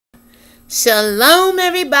Shalom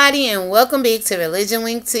everybody and welcome back to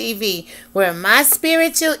ReligionWinked TV, where my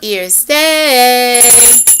spiritual ears stay.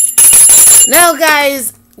 Now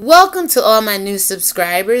guys, welcome to all my new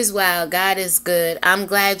subscribers. Wow, God is good. I'm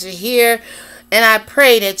glad you're here, and I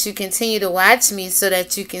pray that you continue to watch me so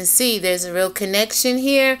that you can see there's a real connection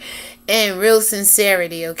here and real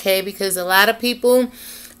sincerity, okay? Because a lot of people,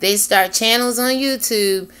 they start channels on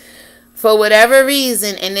YouTube for whatever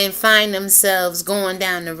reason and then find themselves going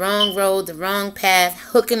down the wrong road, the wrong path,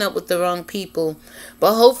 hooking up with the wrong people.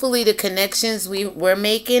 But hopefully the connections we're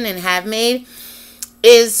making and have made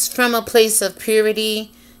is from a place of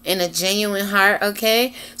purity and a genuine heart,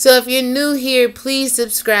 okay? So if you're new here, please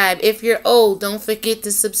subscribe. If you're old, don't forget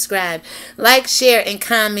to subscribe. Like, share, and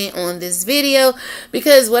comment on this video,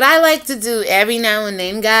 because what I like to do every now and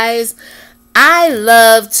then, guys, I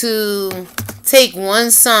love to take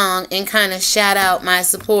one song and kind of shout out my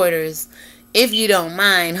supporters. If you don't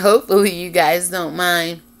mind, hopefully you guys don't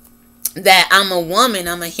mind that I'm a woman,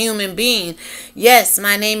 I'm a human being. Yes,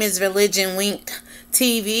 my name is ReligionWinked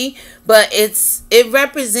TV, but it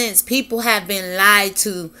represents people have been lied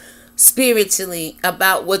to spiritually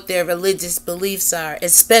about what their religious beliefs are,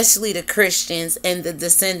 especially the Christians and the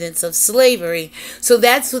descendants of slavery. So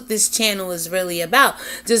that's what this channel is really about,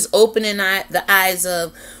 just opening the eyes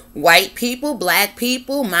of white people, black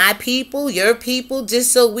people, my people, your people,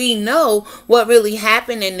 just so we know what really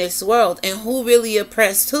happened in this world and who really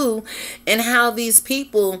oppressed who, and how these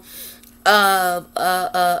people that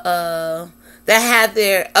have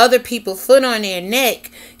their other people foot on their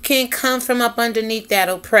neck can come from up underneath that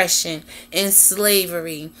oppression and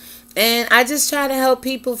slavery. And I just try to help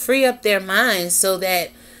people free up their minds so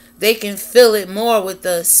that they can fill it more with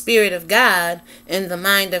the Spirit of God and the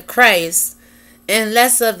mind of Christ, and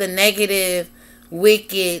less of the negative,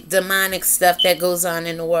 wicked, demonic stuff that goes on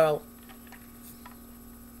in the world.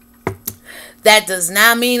 That does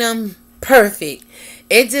not mean I'm perfect.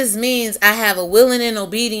 It just means I have a willing and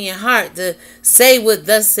obedient heart to say what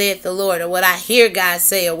thus saith the Lord, or what I hear God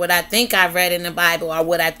say, or what I think I've read in the Bible, or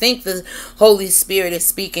what I think the Holy Spirit is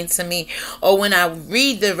speaking to me, or when I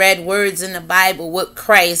read the read words in the Bible, what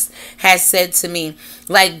Christ has said to me,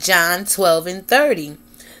 like John 12:30.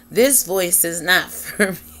 This voice is not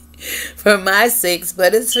for me, for my sakes,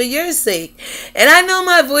 but it's for your sake. And I know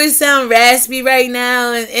my voice sounds raspy right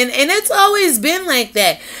now, and it's always been like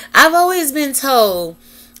that. I've always been told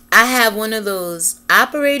I have one of those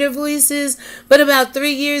operator voices, but about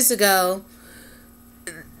 3 years ago,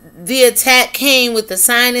 the attack came with the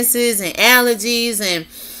sinuses and allergies and,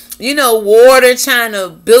 you know, water trying to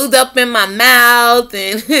build up in my mouth.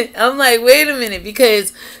 And I'm like, wait a minute,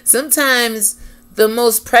 because sometimes the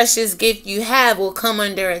most precious gift you have will come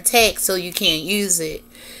under attack, so you can't use it.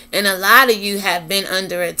 And a lot of you have been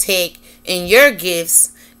under attack in your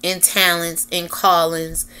gifts and talents and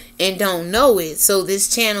callings and don't know it. So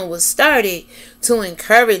this channel was started to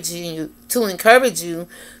encourage you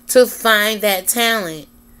to find that talent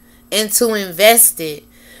and to invest it,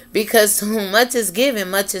 because to whom much is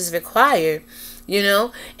given, much is required. You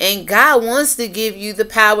know, and God wants to give you the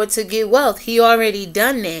power to get wealth. He already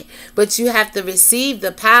done that, but you have to receive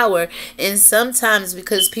the power. And sometimes,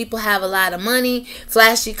 because people have a lot of money,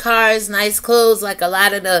 flashy cars, nice clothes, like a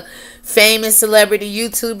lot of the famous celebrity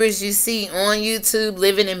YouTubers you see on YouTube,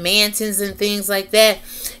 living in mansions and things like that,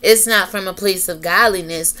 it's not from a place of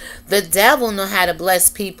godliness. The devil know how to bless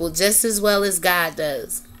people just as well as God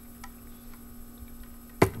does.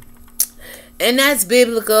 And that's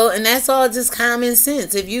biblical, and that's all just common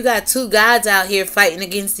sense. If you got two gods out here fighting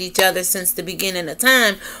against each other since the beginning of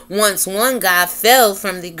time, once one god fell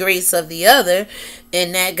from the grace of the other,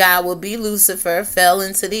 and that god will be Lucifer, fell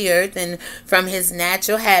into the earth, and from his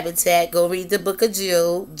natural habitat, go read the book of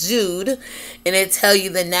Jude, and it tell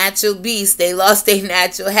you the natural beasts, they lost their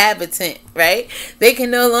natural habitat, right? They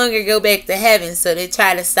can no longer go back to heaven, so they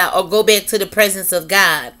try to stop, or go back to the presence of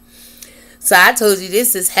God. So I told you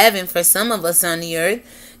this is heaven for some of us on the earth.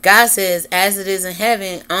 God says, as it is in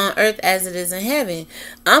heaven, on earth as it is in heaven.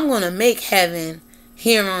 I'm going to make heaven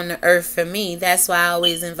here on the earth for me. That's why I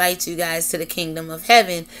always invite you guys to the kingdom of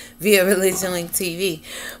heaven via ReligionWinked TV.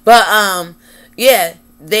 But, yeah,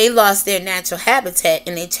 they lost their natural habitat,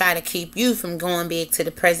 and they try to keep you from going back to the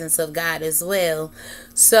presence of God as well.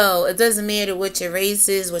 So it doesn't matter what your race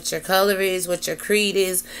is, what your color is, what your creed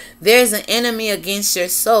is. There's an enemy against your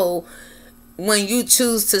soul when you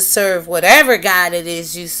choose to serve whatever God it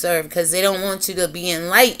is you serve, because they don't want you to be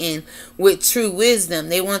enlightened with true wisdom.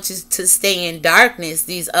 They want you to stay in darkness,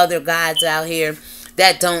 these other gods out here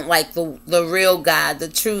that don't like the real God, the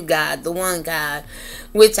true God, the one God,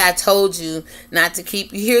 which I told you not to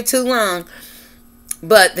keep you here too long.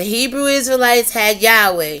 But the Hebrew Israelites had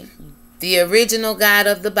Yahweh, the original God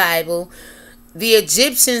of the Bible. The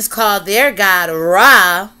Egyptians called their God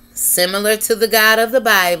Ra, similar to the God of the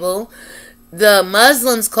Bible. The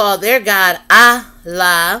Muslims called their God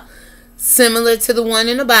Allah, similar to the one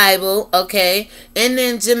in the Bible, okay? And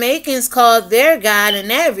then Jamaicans called their God in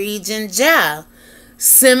that region Jah,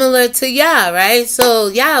 similar to Yah, right? So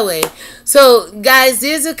Yahweh. So guys,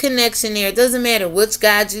 there's a connection there. It doesn't matter which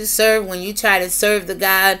God you serve. When you try to serve the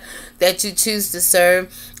God that you choose to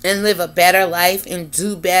serve and live a better life and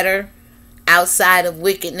do better outside of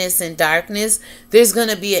wickedness and darkness, there's going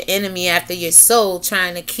to be an enemy after your soul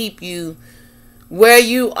trying to keep you where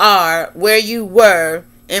you are, where you were,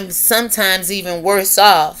 and sometimes even worse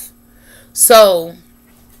off. So,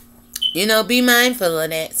 be mindful of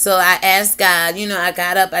that. So I asked God, I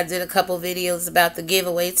got up, I did a couple videos about the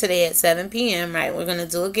giveaway today at 7 p.m., right? We're going to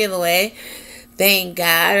do a giveaway. Thank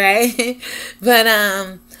God, right? But,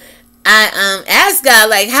 I asked God,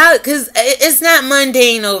 like, how, because it's not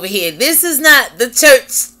mundane over here. This is not the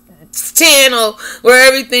church channel where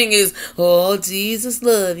everything is, oh, Jesus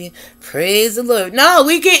love you, praise the Lord. No,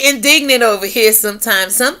 we get indignant over here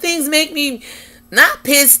sometimes. Some things make me not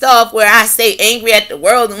pissed off where I stay angry at the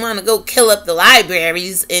world and want to go kill up the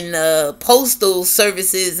libraries and the postal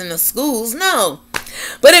services and the schools. No.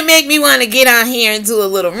 But it make me want to get on here and do a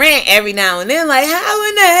little rant every now and then, like, how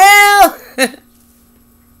in the hell?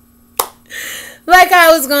 Like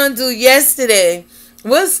I was going to do yesterday.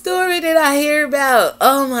 What story did I hear about?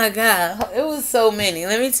 Oh my God. It was so many.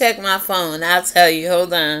 Let me check my phone. I'll tell you.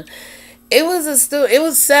 Hold on. It was a story. It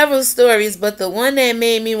was several stories, but the one that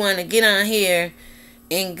made me want to get on here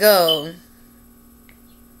and go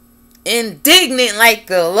indignant like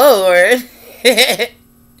the Lord.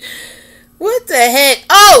 What the heck?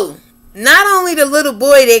 Oh! Not only the little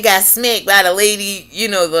boy that got smacked by the lady,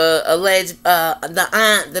 the alleged, the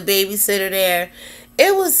aunt, the babysitter there.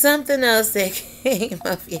 It was something else that came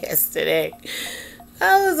up yesterday.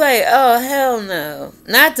 I was like, oh, hell no.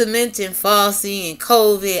 Not to mention Falsey and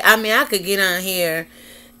COVID. I mean, I could get on here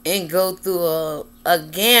and go through a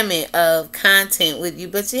gamut of content with you,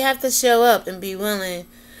 but you have to show up and be willing.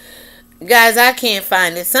 Guys, I can't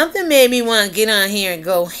find it. Something made me want to get on here and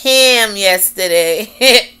go ham yesterday.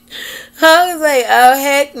 I was like, oh,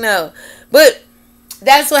 heck no. But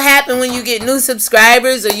that's what happened when you get new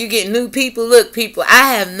subscribers or you get new people. Look, people,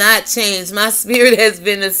 I have not changed. My spirit has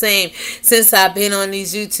been the same since I've been on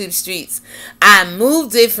these YouTube streets. I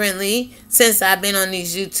move differently since I've been on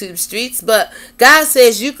these YouTube streets. But God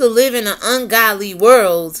says you could live in an ungodly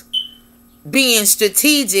world being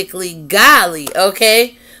strategically godly,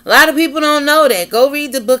 okay? A lot of people don't know that. Go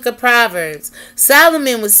read the book of Proverbs.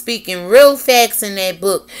 Solomon was speaking real facts in that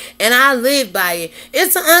book, and I live by it.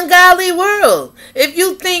 It's an ungodly world. If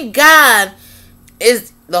you think God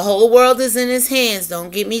is, the whole world is in his hands, don't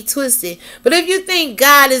get me twisted. But if you think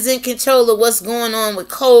God is in control of what's going on with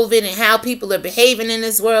COVID and how people are behaving in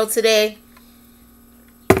this world today,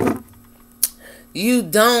 you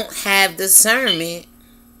don't have discernment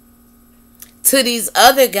to these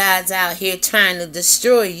other gods out here trying to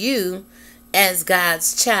destroy you as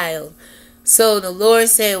God's child. So the Lord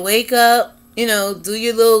said, wake up, do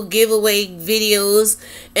your little giveaway videos.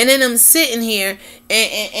 And then I'm sitting here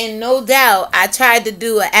and no doubt I tried to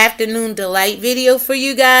do an afternoon delight video for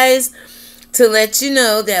you guys to let you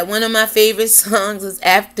know that one of my favorite songs is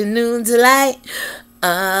Afternoon Delight.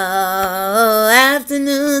 Oh,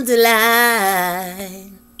 Afternoon Delight.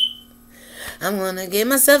 I'm gonna get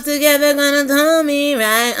myself together, gonna tell me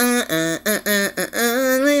right,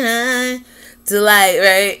 delight,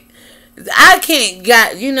 right? I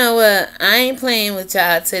can't, you know what? I ain't playing with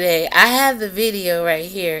y'all today. I have the video right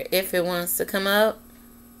here if it wants to come up.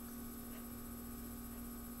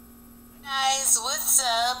 Guys, what's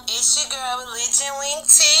up? It's your girl, ReligionWinked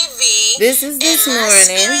TV. This is this morning. My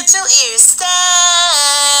spiritual ear stuff.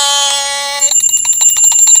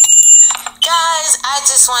 Guys, I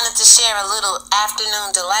just wanted to share a little afternoon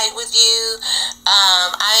delight with you.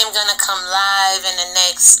 I am going to come live in the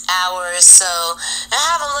next hour or so and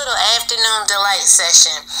have a little afternoon delight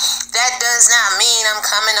session. That does not mean I'm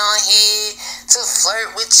coming on here to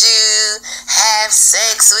flirt with you, have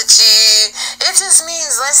sex with you. It just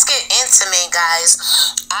means let's get intimate, guys.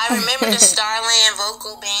 I remember the Starland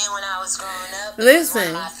vocal band when I was growing up. Listen. It was one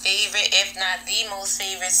of my favorite, if not the most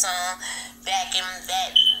favorite song back in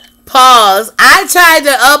that. Pause. I tried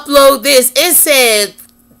to upload this. It said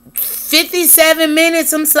 57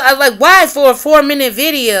 minutes. I'm like, why for a 4-minute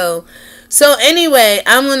video? So anyway,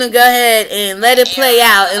 I'm going to go ahead and let it play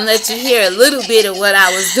out and let you hear a little bit of what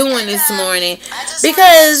I was doing this morning.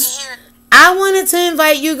 Because I wanted to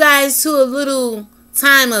invite you guys to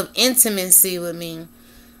time of intimacy with me.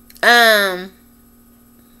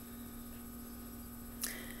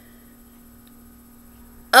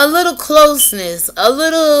 A little closeness, a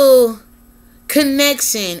little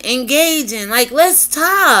connection, engaging. Like, let's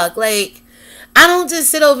talk. Like, I don't just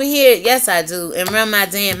sit over here, yes I do, and run my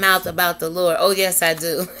damn mouth about the Lord. Oh, yes I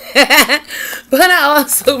do. But I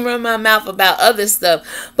also run my mouth about other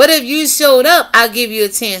stuff. But if you showed up, I'll give you a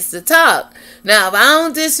chance to talk. Now, if I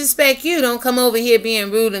don't disrespect you, don't come over here being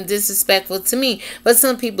rude and disrespectful to me. But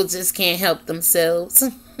some people just can't help themselves.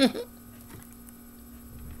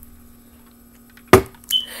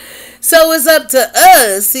 So it's up to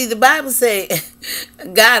us. See, the Bible say,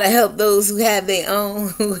 gotta help those who have their own,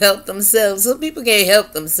 who help themselves. Some people can't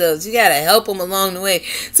help themselves. You gotta help them along the way.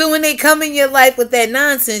 So when they come in your life with that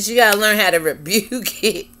nonsense, you gotta learn how to rebuke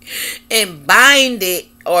it and bind it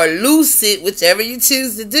or loose it, whichever you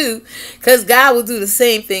choose to do, because God will do the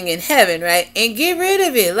same thing in heaven, right? And get rid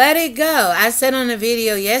of it. Let it go. I said on a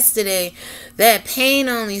video yesterday that pain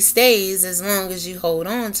only stays as long as you hold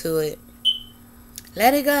on to it.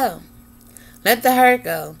 Let it go. Let the hurt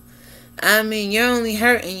go. I mean, you're only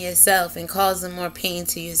hurting yourself and causing more pain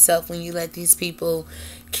to yourself when you let these people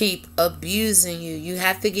keep abusing you. You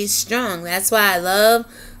have to get strong. That's why I love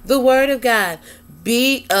the Word of God.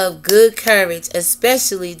 Be of good courage,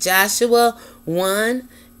 especially Joshua 1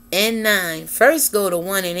 and 9. First go to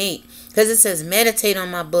 1 and 8. Because it says, meditate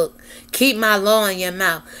on my book. Keep my law in your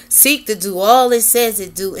mouth. Seek to do all it says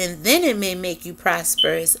it do. And then it may make you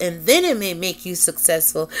prosperous. And then it may make you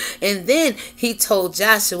successful. And then he told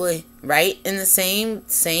Joshua, right in the same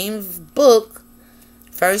book,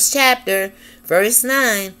 first chapter, verse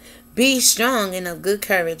 9, be strong and of good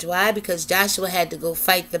courage. Why? Because Joshua had to go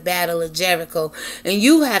fight the battle of Jericho. And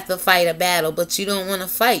you have to fight a battle, but you don't want to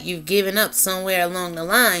fight. You've given up somewhere along the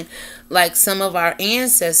line, like some of our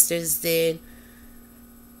ancestors did.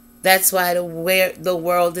 That's why the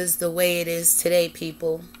world is the way it is today,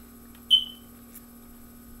 people.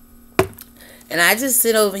 And I just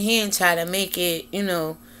sit over here and try to make it,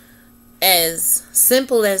 as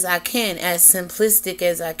simple as I can, as simplistic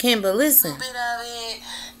as I can. But listen.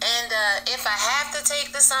 And if I have to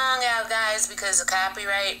take the song out, guys, because of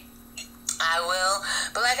copyright, I will.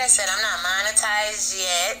 But like I said, I'm not monetized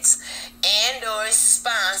yet and or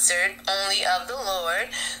sponsored, only of the Lord.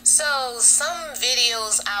 So some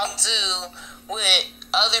videos I'll do with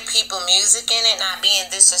other people music in it, not being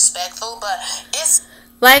disrespectful, but it's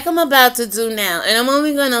like I'm about to do now. And I'm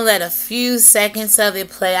only going to let a few seconds of it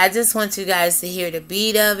play. I just want you guys to hear the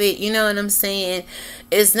beat of it. You know what I'm saying?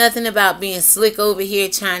 It's nothing about being slick over here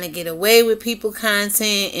trying to get away with people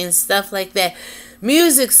content and stuff like that.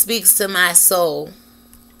 Music speaks to my soul.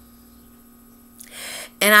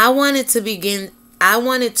 And I wanted to begin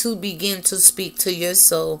to speak to your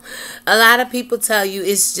soul. A lot of people tell you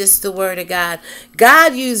it's just the word of God.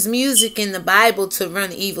 God used music in the Bible to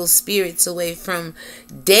run evil spirits away from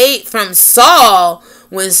Saul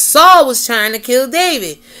when Saul was trying to kill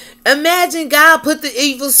David. Imagine God put the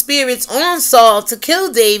evil spirits on Saul to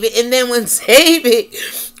kill David, and then when David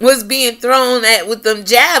was being thrown at with them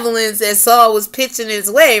javelins that Saul was pitching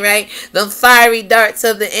his way, right? The fiery darts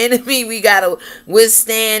of the enemy, we got to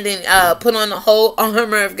withstand and put on the whole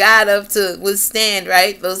armor of God up to withstand,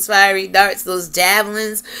 right? Those fiery darts, those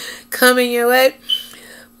javelins coming your way.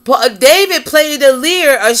 David played a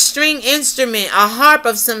lyre, a string instrument, a harp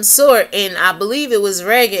of some sort, and I believe it was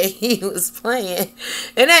reggae he was playing.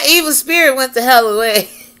 And that evil spirit went the hell away.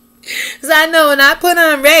 Because I know when I put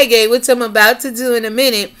on reggae, which I'm about to do in a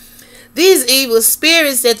minute, these evil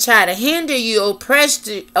spirits that try to hinder you, oppress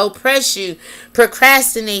you,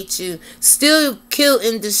 procrastinate you, steal, kill,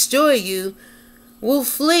 and destroy you, will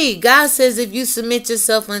flee. God says if you submit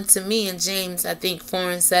yourself unto me in James, I think 4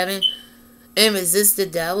 and 7, and resist the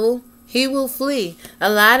devil, he will flee. A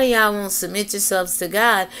lot of y'all won't submit yourselves to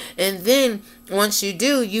God, and then once you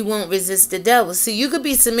do, you won't resist the devil. See, you could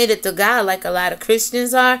be submitted to God like a lot of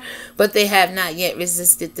Christians are, but they have not yet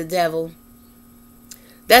resisted the devil.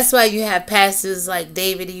 That's why you have pastors like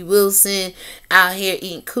David E. Wilson out here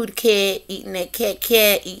eating cootie cat, eating that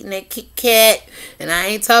cat, eating that Kit Kat, and I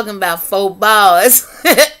ain't talking about 4 bars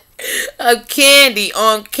of candy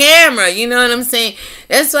on camera. You know what I'm saying?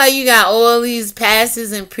 That's why you got all these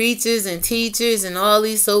pastors and preachers and teachers and all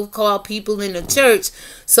these so-called people in the church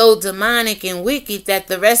so demonic and wicked that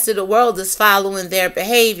the rest of the world is following their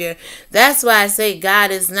behavior. That's why I say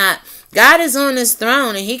God is on his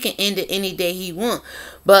throne and he can end it any day he wants.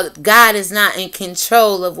 But God is not in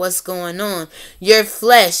control of what's going on. Your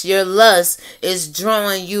flesh, your lust is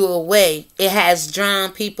drawing you away. It has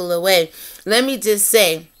drawn people away. Let me just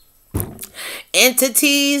say,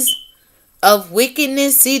 entities of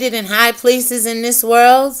wickedness seated in high places in this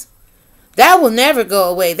world, that will never go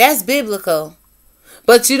away. That's biblical.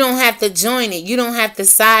 But you don't have to join it. You don't have to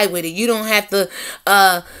side with it. You don't have to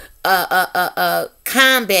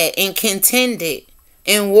combat and contend it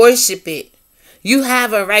and worship it. You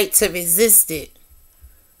have a right to resist it.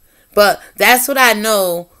 But that's what I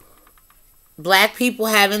know black people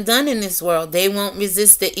haven't done in this world. They won't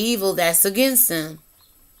resist the evil that's against them.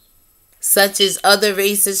 Such as other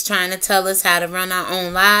races trying to tell us how to run our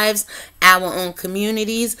own lives, our own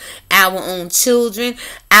communities, our own children,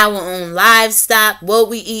 our own livestock, what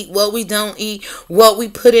we eat, what we don't eat, what we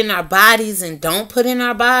put in our bodies and don't put in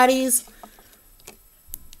our bodies.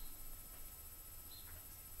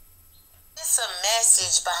 It's a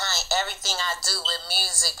message behind everything I do with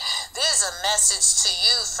music. There's a message to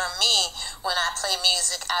you from me when I play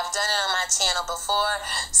music. I've done it on my channel before.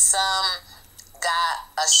 Some got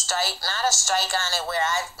a strike, not a strike on it where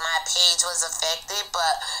my page was affected,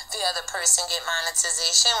 but the other person get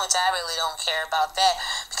monetization, which I really don't care about that,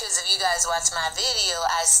 because if you guys watch my video,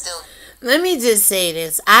 I still... Let me just say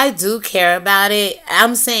this. I do care about it.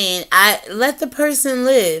 I'm saying, I let the person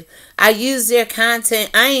live. I use their content.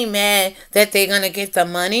 I ain't mad that they're going to get the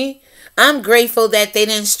money. I'm grateful that they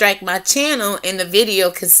didn't strike my channel and the video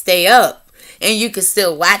could stay up. And you can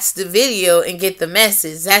still watch the video and get the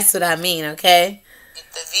message. That's what I mean, okay? Get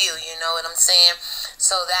the view, you know what I'm saying?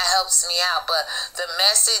 So that helps me out. But the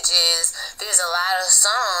message is, there's a lot of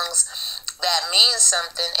songs that mean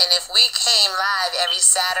something. And if we came live every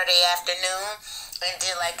Saturday afternoon and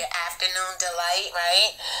did like an afternoon delight,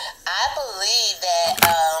 right? I believe that...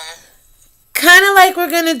 kind of like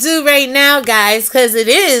we're going to do right now, guys, because it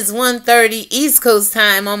is 1:30 East Coast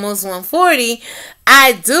time, almost 1:40.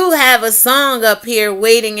 I do have a song up here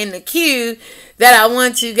waiting in the queue that I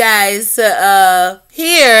want you guys to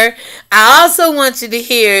hear. I also want you to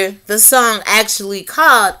hear the song actually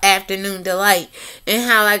called Afternoon Delight and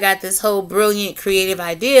how I got this whole brilliant creative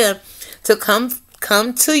idea to come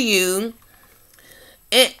to you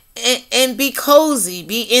and be cozy,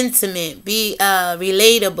 be intimate, be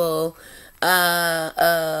relatable,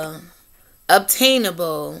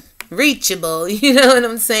 obtainable, reachable, you know what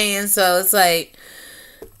I'm saying? So it's like,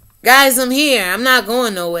 guys, I'm here. I'm not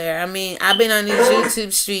going nowhere. I mean, I've been on these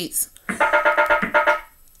YouTube streets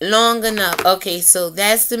long enough. Okay, so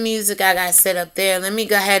that's the music I got set up there. Let me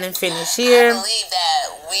go ahead and finish here. I believe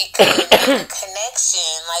that we could make a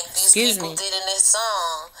connection like these people did in this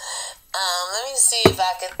song. Let me see if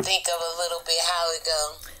I can think of a little bit how it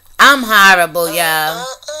goes. I'm horrible, y'all.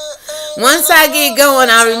 Once I get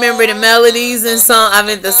going, I remember the melodies and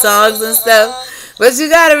the songs and stuff. But you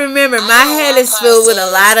gotta remember, my head is filled with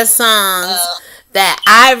a lot of songs that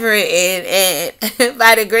I've written, and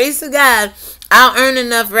by the grace of God, I'll earn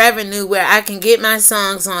enough revenue where I can get my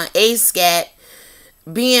songs on ASCAP,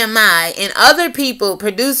 BMI, and other people,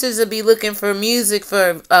 producers will be looking for music,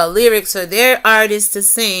 for lyrics for their artists to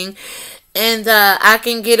sing. And I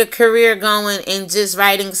can get a career going in just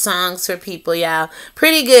writing songs for people, y'all.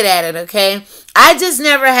 Pretty good at it, okay? I just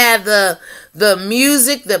never have the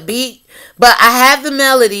music, the beat, but I have the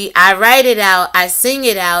melody. I write it out. I sing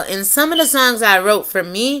it out. And some of the songs I wrote for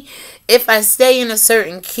me, if I stay in a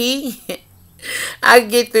certain key, I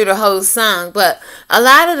get through the whole song. But a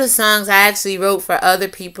lot of the songs I actually wrote for other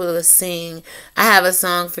people to sing. I have a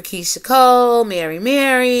song for Keisha Cole, Mary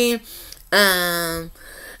Mary.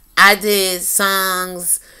 I did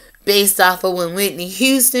songs based off of when Whitney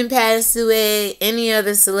Houston passed away, any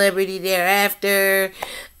other celebrity thereafter,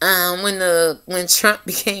 when Trump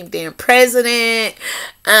became damn president.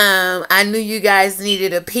 I knew you guys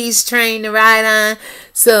needed a peace train to ride on,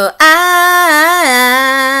 so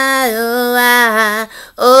I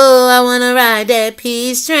want to ride that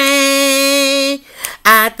peace train.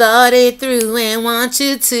 I thought it through and want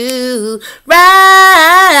you to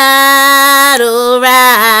ride, oh,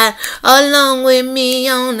 ride along with me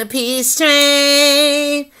on the peace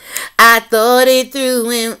train. I thought it through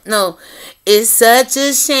and, no, it's such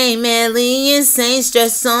a shame, Ellie, insane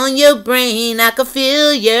stress on your brain. I could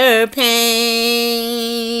feel your pain.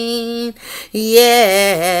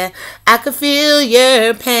 Yeah, I could feel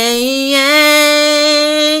your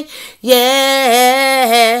pain.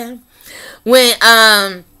 Yeah. When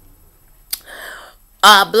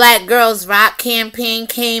Black Girls Rock campaign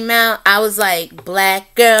came out, I was like,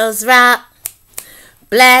 Black Girls Rock,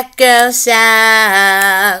 Black Girls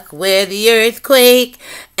Shock, where the earthquake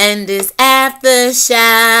and this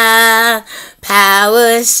aftershock,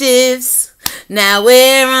 power shifts, now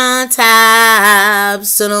we're on top,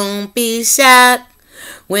 so don't be shocked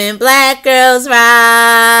when Black Girls Rock.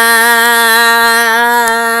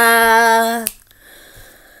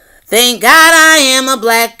 Thank God I am a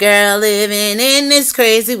black girl living in this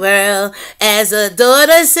crazy world. As a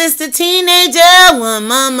daughter, sister, teenager, one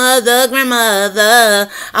mother, grandmother,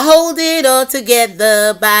 I hold it all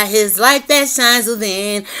together by his light that shines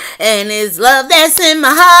within and his love that's in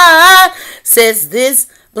my heart sets this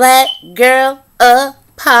black girl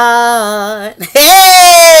apart.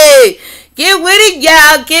 Hey! Get with it,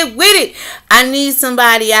 y'all. Get with it. I need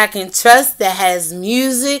somebody I can trust that has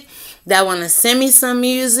music, that want to send me some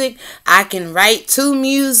music. I can write to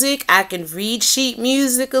music. I can read sheet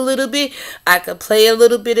music a little bit. I could play a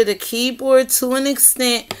little bit of the keyboard to an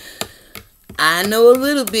extent. I know a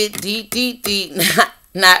little bit. Deep.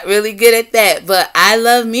 Not really good at that, but I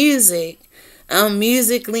love music. I'm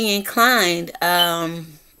musically inclined. I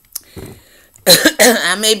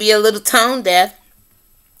may be a little tone deaf,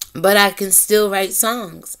 but I can still write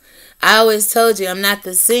songs. I always told you I'm not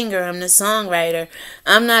the singer, I'm the songwriter.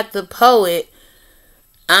 I'm not the poet.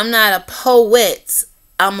 I'm not a poet.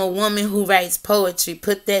 I'm a woman who writes poetry.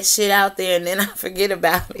 Put that shit out there and then I forget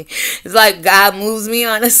about it. It's like God moves me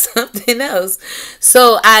on to something else.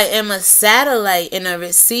 So I am a satellite and a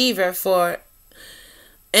receiver for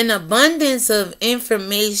an abundance of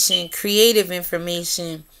information, creative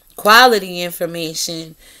information, quality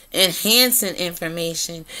information, enhancing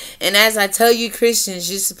information. And as I tell you,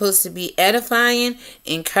 Christians, you're supposed to be edifying,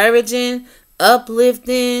 encouraging,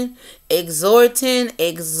 uplifting, exhorting,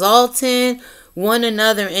 exalting one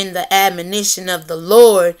another in the admonition of the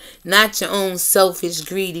Lord, not your own selfish,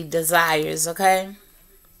 greedy desires, okay?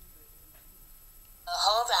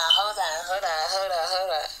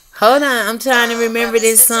 Hold on, I'm trying to remember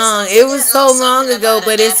this song. It was so long ago,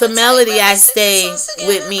 but it's a melody I stay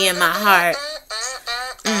with me in my heart.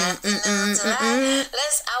 I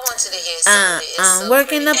want you to hear some of it. I'm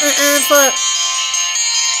working up an for. Maybe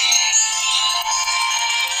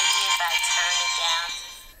if I turn it down.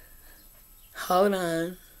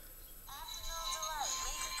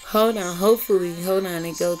 Hold on. Hopefully,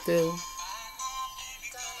 it go through.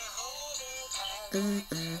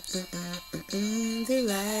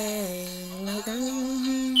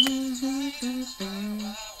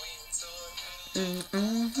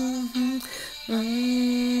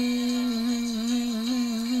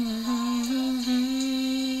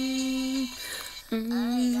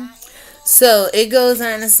 So it goes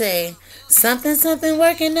on to say, something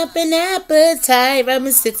working up an appetite.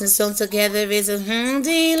 Rubbing sticks and stones together is a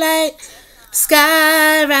delight.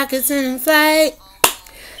 Sky rockets in flight.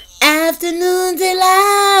 Afternoon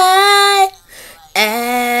delight.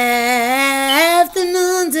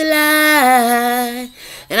 Afternoon delight.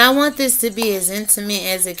 And I want this to be as intimate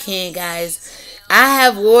as it can, guys. I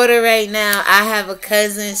have water right now. I have a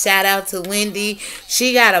cousin. Shout out to Wendy.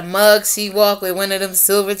 She got a mug. She walk with one of them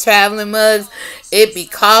silver traveling mugs. It be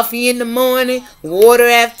coffee in the morning, water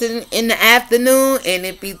in the afternoon, and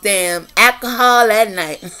it be damn alcohol at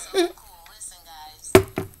night.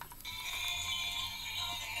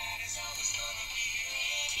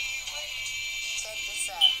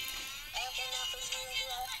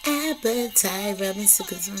 Appetite, rubbing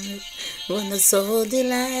sticks on it. When the soul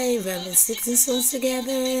delight, rubbing sticks and stones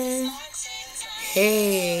together.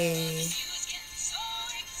 Hey,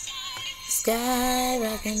 sky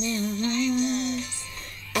rocking in.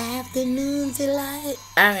 Afternoon delight.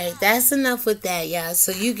 Alright, that's enough with that, y'all.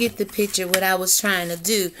 So you get the picture what I was trying to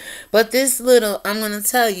do. But this little, I'm going to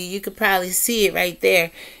tell you, you could probably see it right there.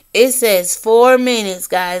 It says 4 minutes,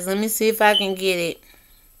 guys. Let me see if I can get it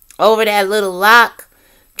over that little lock.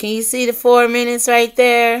 Can you see the 4 minutes right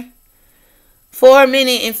there? 4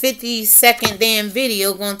 minute and 50-second damn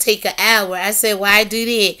video gonna take an hour. I said, why do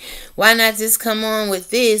that? Why not just come on with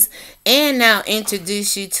this and now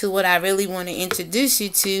introduce you to what I really want to introduce you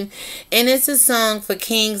to? And it's a song for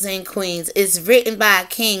kings and queens. It's written by a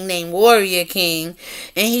king named Warrior King,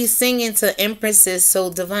 and he's singing to Empresses So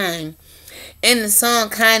Divine. And the song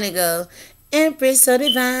kind of go, Empress so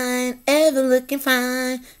divine, ever looking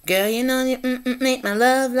fine. Girl, you know you make my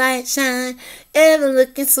love light shine. Ever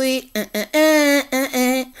looking sweet, ever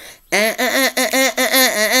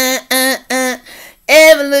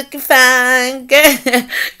looking fine, girl.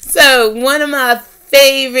 So, one of my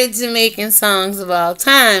favorite Jamaican songs of all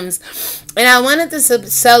times. And I wanted to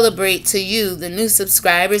celebrate to you, the new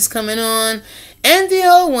subscribers coming on, and the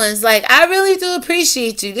old ones. Like, I really do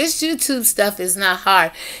appreciate you. This YouTube stuff is not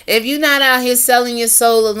hard. If you're not out here selling your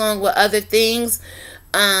soul along with other things,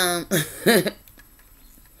 that,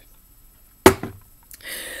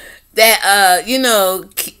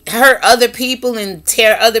 hurt other people and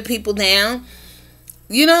tear other people down,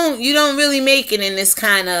 you don't really make it in this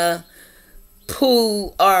kind of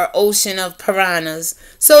pool or ocean of piranhas.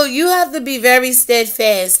 So you have to be very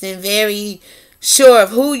steadfast and very sure of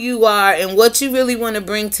who you are and what you really want to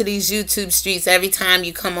bring to these YouTube streets every time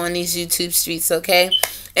you come on these YouTube streets, okay?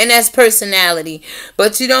 And that's personality.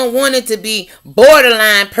 But you don't want it to be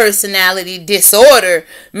borderline personality disorder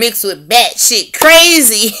mixed with batshit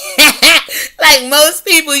crazy. Like most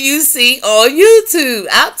people you see on YouTube.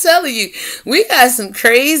 I'm telling you, we got some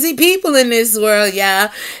crazy people in this world, y'all.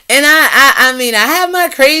 And I mean, I have my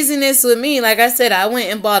craziness with me. Like I said, I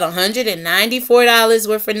went and bought $194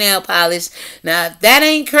 worth of nail polish. Now, if that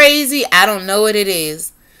ain't crazy, I don't know what it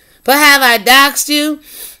is. But have I doxed you?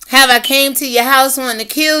 Have I came to your house wanting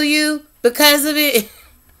to kill you because of it?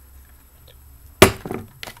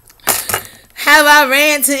 Have I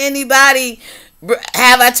ran to anybody?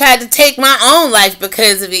 Have I tried to take my own life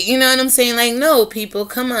because of it? You know what I'm saying? Like, no, people,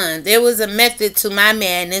 come on. There was a method to my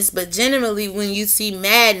madness, but generally when you see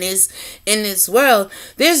madness in this world,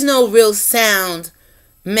 there's no real sound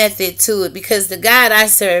method to it, because the God I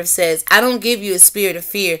serve says, I don't give you a spirit of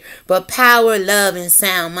fear, but power, love, and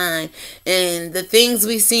sound mind. And the things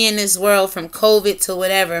we see in this world, from COVID to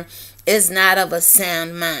whatever, is not of a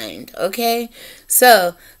sound mind. Okay,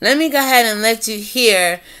 so let me go ahead and let you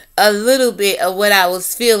hear a little bit of what I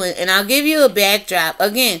was feeling, and I'll give you a backdrop.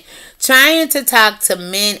 Again, trying to talk to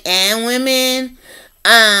men and women.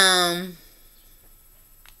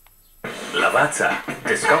 Lavazza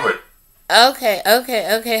discovered. Okay,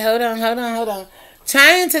 hold on.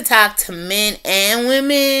 Trying to talk to men and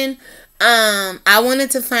women. I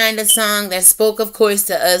wanted to find a song that spoke, of course,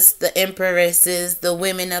 to us, the empresses, the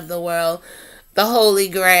women of the world, the Holy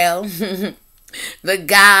Grail, the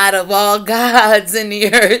God of all gods in the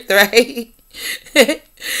earth, right?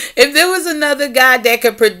 If there was another God that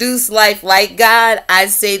could produce life like God, I'd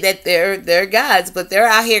say that they're gods, but they're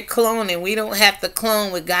out here cloning. We don't have to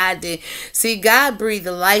clone what God did. See, God breathed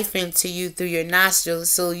life into you through your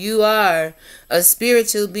nostrils, so you are a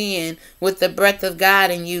spiritual being with the breath of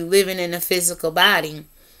God in you, living in a physical body.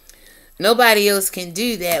 Nobody else can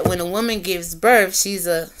do that. When a woman gives birth, she's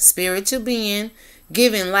a spiritual being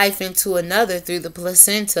giving life into another through the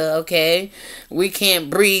placenta, okay? We can't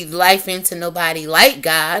breathe life into nobody like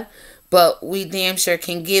God, but we damn sure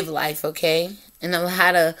can give life, okay? And a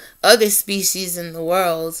lot of other species in the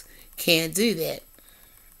world can't do that.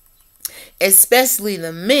 Especially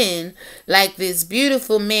the men, like this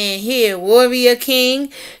beautiful man here, Warrior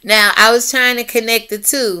King. Now, I was trying to connect the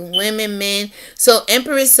two, women, men. So,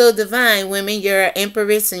 Empress So Divine, women, you're an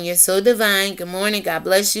empress and you're so divine. Good morning, God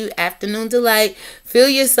bless you. Afternoon delight. Feel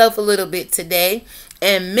yourself a little bit today.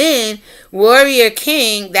 And men, Warrior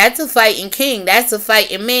King, that's a fighting king. That's a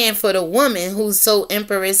fighting man for the woman who's so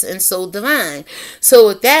empress and so divine. So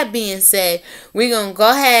with that being said, we're going to go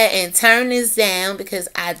ahead and turn this down because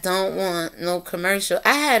I don't want no commercial.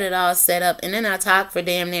 I had it all set up and then I talked for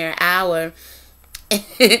damn near an hour.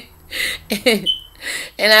 And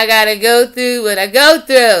I got to go through what I go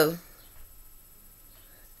through.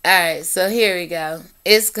 Alright, so here we go.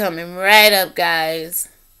 It's coming right up, guys.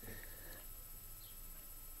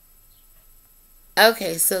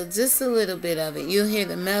 Okay, so just a little bit of it. You'll hear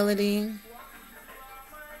the melody.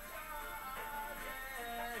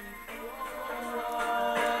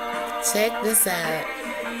 Check this out.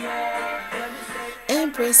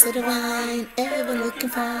 Empress of the Divine, ever looking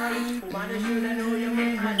fine.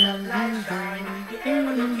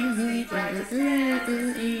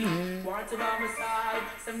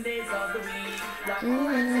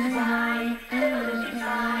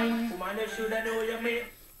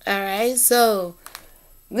 Alright, so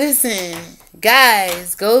listen,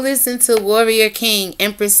 guys, go listen to Warrior King,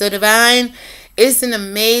 Empress So Divine. It's an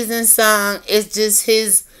amazing song. It's just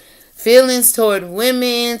his feelings toward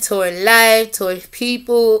women, toward life, toward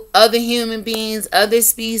people, other human beings, other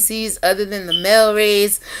species other than the male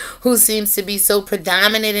race, who seems to be so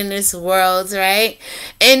predominant in this world, right?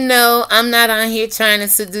 And no, I'm not on here trying to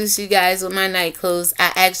seduce you guys with my night clothes.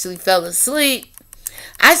 I actually fell asleep.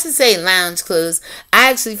 I should say lounge clothes.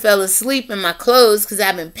 I actually fell asleep in my clothes because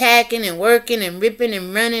I've been packing and working and ripping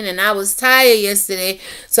and running, and I was tired yesterday.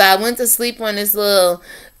 So I went to sleep on this little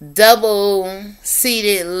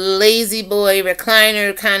double-seated lazy boy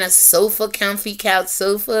recliner kind of sofa, comfy couch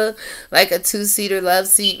sofa, like a two-seater love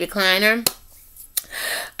seat recliner.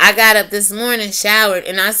 I got up this morning, showered,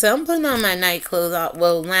 and I said, I'm putting on my night clothes,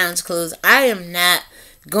 well, lounge clothes. I am not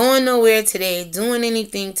going nowhere today, doing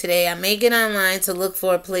anything today. I may get online to look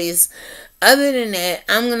for a place. Other than that,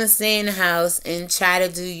 I'm going to stay in the house and try to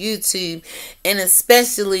do YouTube, and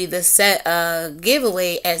especially the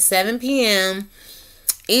giveaway at 7 p.m.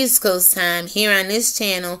 East Coast time, here on this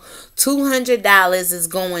channel, $200 is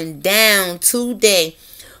going down today.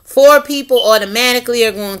 4 people automatically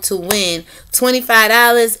are going to win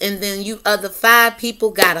 $25, and then you other 5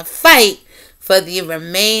 people gotta fight for the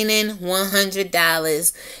remaining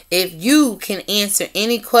 $100. If you can answer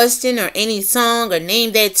any question or any song or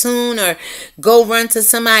name that tune or go run to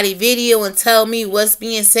somebody's video and tell me what's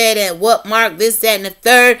being said at what mark, this, that, and the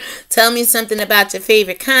third. Tell me something about your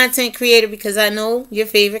favorite content creator, because I know your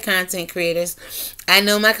favorite content creators. I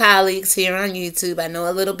know my colleagues here on YouTube. I know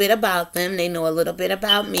a little bit about them. They know a little bit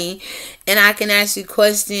about me. And I can ask you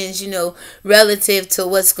questions, relative to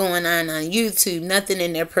what's going on YouTube. Nothing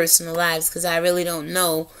in their personal lives, because I really don't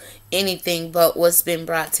know anything but what's been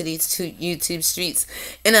brought to these two YouTube streets.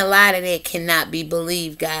 And a lot of that cannot be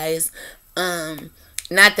believed, guys.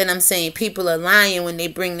 Not that I'm saying people are lying when they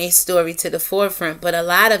bring their story to the forefront, but a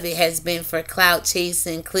lot of it has been for clout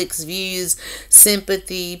chasing, clicks, views,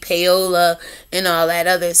 sympathy, payola, and all that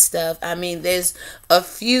other stuff. I mean, there's a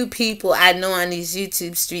few people I know on these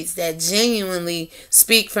YouTube streets that genuinely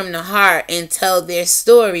speak from the heart and tell their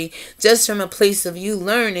story just from a place of you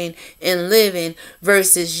learning and living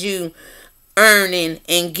versus you earning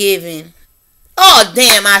and giving. Oh,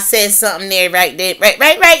 damn, I said something there right then.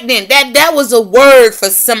 Right then. That was a word for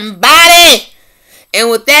somebody. And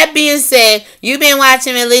with that being said, you've been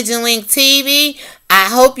watching ReligionWinked TV. I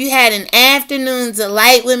hope you had an afternoon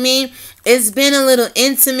delight with me. It's been a little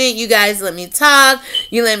intimate. You guys let me talk.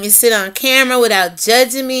 You let me sit on camera without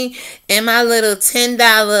judging me. And my little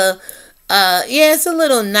 $10, it's a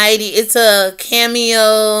little nighty. It's a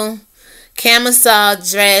camisole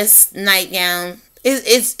dress nightgown.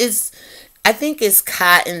 It's I think it's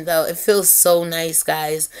cotton, though. It feels so nice,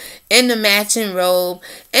 guys. And the matching robe.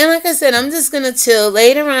 And like I said, I'm just going to chill.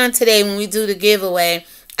 Later on today when we do the giveaway,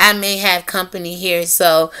 I may have company here.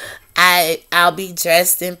 So I'll be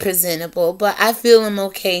dressed and presentable. But I feel I'm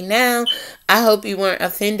okay now. I hope you weren't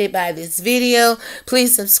offended by this video.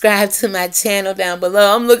 Please subscribe to my channel down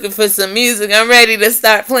below. I'm looking for some music. I'm ready to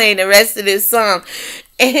start playing the rest of this song.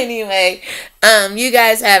 Anyway, you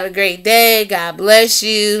guys have a great day. God bless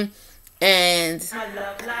you. And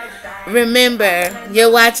remember,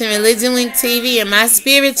 you're watching ReligionWinked TV, and my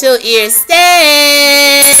spiritual ears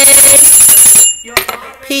stay.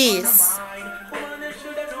 Peace.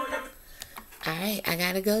 Alright, I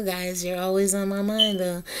gotta go, guys. You're always on my mind,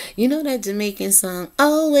 though. You know that Jamaican song,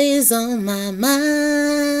 always on my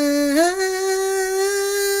mind.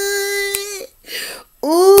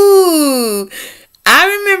 Ooh. I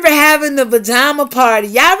remember having the pajama party.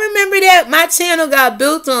 Y'all remember that? My channel got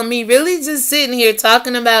built on me really just sitting here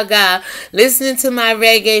talking about God, listening to my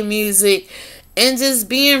reggae music, and just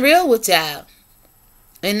being real with y'all.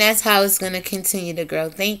 And that's how it's going to continue to grow.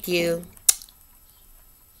 Thank you.